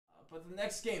But the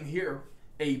next game here,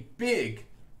 a big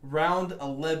round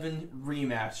 11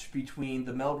 rematch between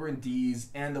the Melbourne Dees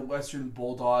and the Western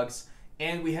Bulldogs.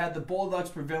 And we had the Bulldogs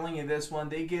prevailing in this one.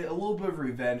 They get a little bit of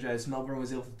revenge as Melbourne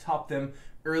was able to top them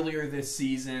earlier this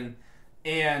season.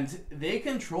 And they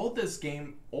controlled this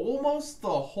game almost the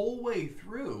whole way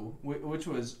through, which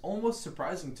was almost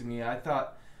surprising to me. I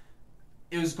thought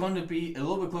it was going to be a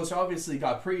little bit closer. Obviously,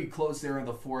 got pretty close there in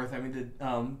the fourth. I mean,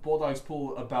 the Bulldogs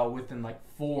pulled about within like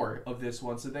 4 of this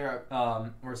one. So they're,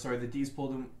 the D's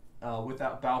pulled them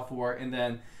without about 4. And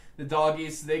then the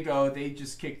Doggies, they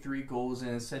just kick 3 goals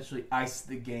and essentially iced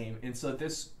the game. And so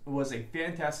this was a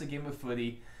fantastic game of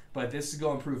footy, but this is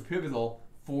going to prove pivotal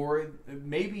for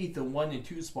maybe the 1 and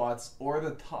 2 spots or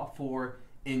the top 4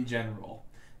 in general.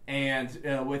 And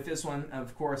with this one,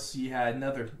 of course, he had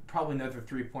probably another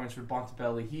 3 points for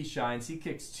Bontempelli. He shines. He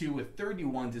kicks 2 with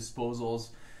 31 disposals.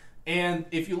 And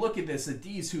if you look at this, the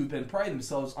D's who've been priding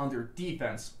themselves on their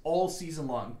defense all season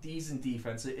long, D's and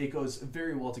defense, it goes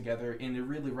very well together, and it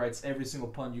really writes every single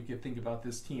pun you can think about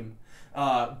this team.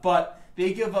 But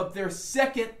they give up their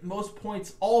second most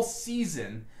points all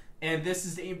season. And this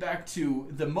is aimed back to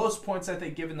the most points that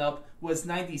they've given up was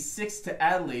 96 to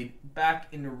Adelaide back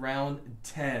in round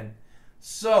 10.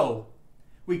 So,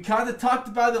 we kind of talked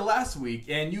about it last week,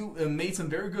 and you made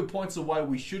some very good points of why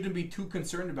we shouldn't be too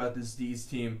concerned about this D's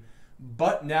team.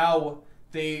 But now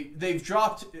they've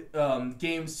dropped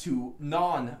games to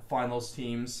non-finals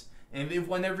teams, and they've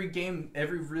won every game,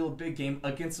 every real big game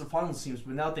against the finals teams.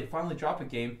 But now they finally drop a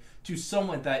game to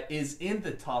someone that is in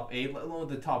the top 8, let alone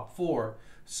the top 4.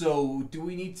 So, do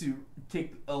we need to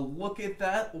take a look at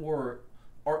that, or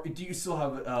do you still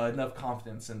have enough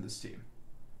confidence in this team?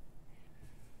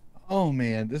 Oh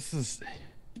man, this is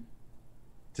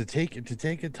to take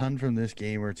a ton from this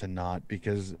game or to not,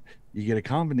 because you get a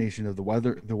combination of the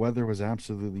weather. The weather was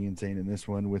absolutely insane in this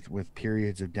one with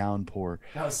periods of downpour.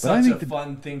 That was such a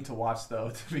fun thing to watch,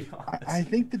 though. To be honest, I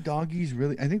think the doggies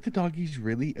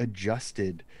really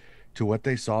adjusted to what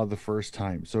they saw the first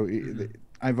time. So.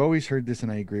 I've always heard this,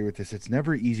 and I agree with this. It's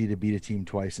never easy to beat a team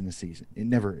twice in a season. It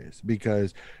never is,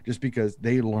 because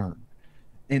they learn.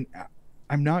 And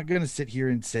I'm not going to sit here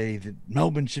and say that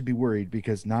Melbourne should be worried,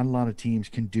 because not a lot of teams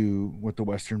can do what the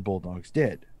Western Bulldogs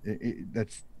did.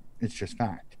 It's just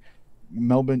fact.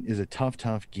 Melbourne is a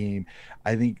tough game.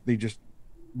 I think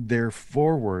their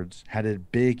forwards had a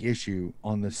big issue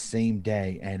on the same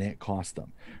day, and it cost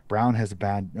them. Brown has a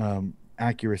bad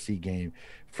accuracy game.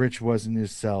 Fritsch wasn't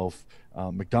himself.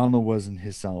 McDonald wasn't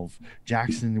himself.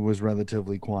 Jackson was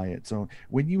relatively quiet. So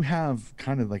when you have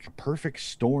kind of like a perfect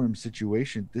storm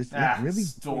situation, this really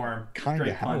storm kind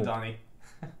of helped. Donnie.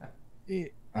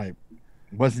 I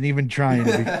wasn't even trying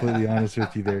to be completely honest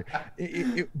with you there.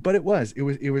 But it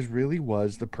really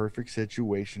was the perfect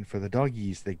situation for the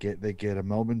Doggies. They get a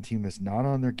Melbourne team that's not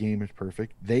on their game is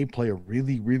perfect. They play a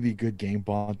really good game.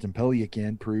 Bontempelli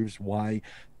again proves why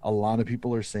a lot of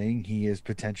people are saying he is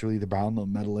potentially the Brownlow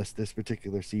medalist this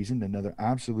particular season. Another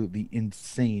absolutely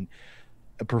insane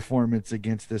performance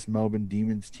against this Melbourne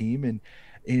Demons team,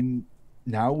 and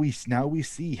now we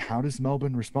see, how does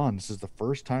Melbourne respond? This is the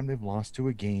first time they've lost to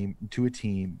a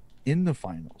team in the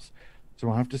finals. So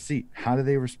we'll have to see, how do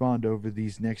they respond over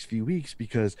these next few weeks,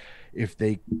 because if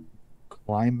they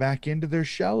climb back into their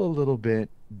shell a little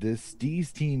bit, this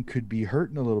D's team could be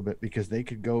hurting a little bit, because they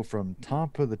could go from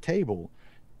top of the table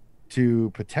to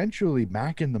potentially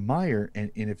back in the mire,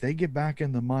 and if they get back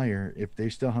in the mire, if they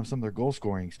still have some of their goal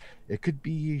scorings, it could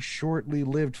be a shortly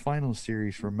lived final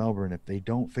series for Melbourne if they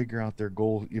don't figure out their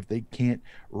goal, if they can't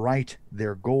right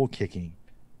their goal kicking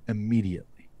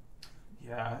immediately.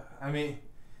 Yeah, I mean,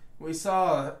 we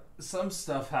saw some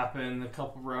stuff happen a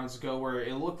couple rounds ago where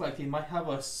it looked like they might have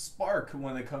a spark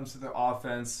when it comes to their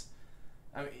offense.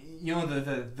 I mean, you know,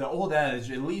 the old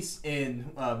adage, at least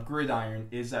in gridiron,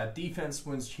 is that defense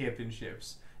wins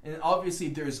championships. And obviously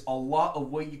there's a lot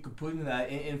of weight you could put in that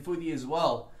in footy as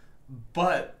well.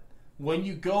 But when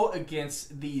you go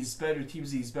against these better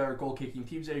teams, these better goal-kicking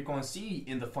teams that you're going to see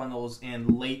in the finals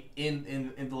and late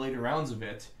in the later rounds of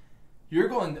it, you're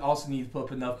going to also need to put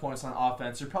up enough points on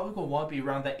offense. You're probably going to want to be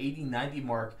around that 80-90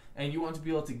 mark, and you want to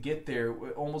be able to get there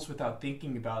almost without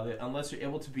thinking about it, unless you're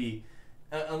able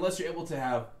to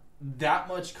have that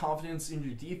much confidence in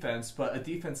your defense, but a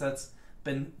defense that's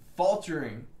been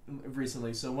faltering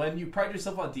recently. So when you pride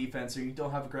yourself on defense, or you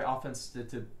don't have a great offense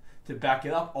to back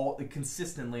it up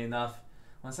consistently enough,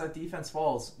 once that defense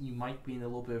falls, you might be in a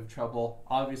little bit of trouble.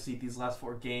 Obviously, these last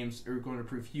 4 games are going to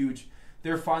prove huge.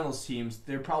 They're finals teams.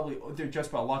 They're just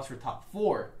about locks for top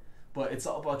 4, but it's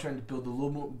all about trying to build a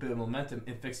little bit of momentum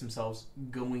and fix themselves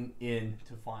going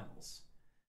into finals.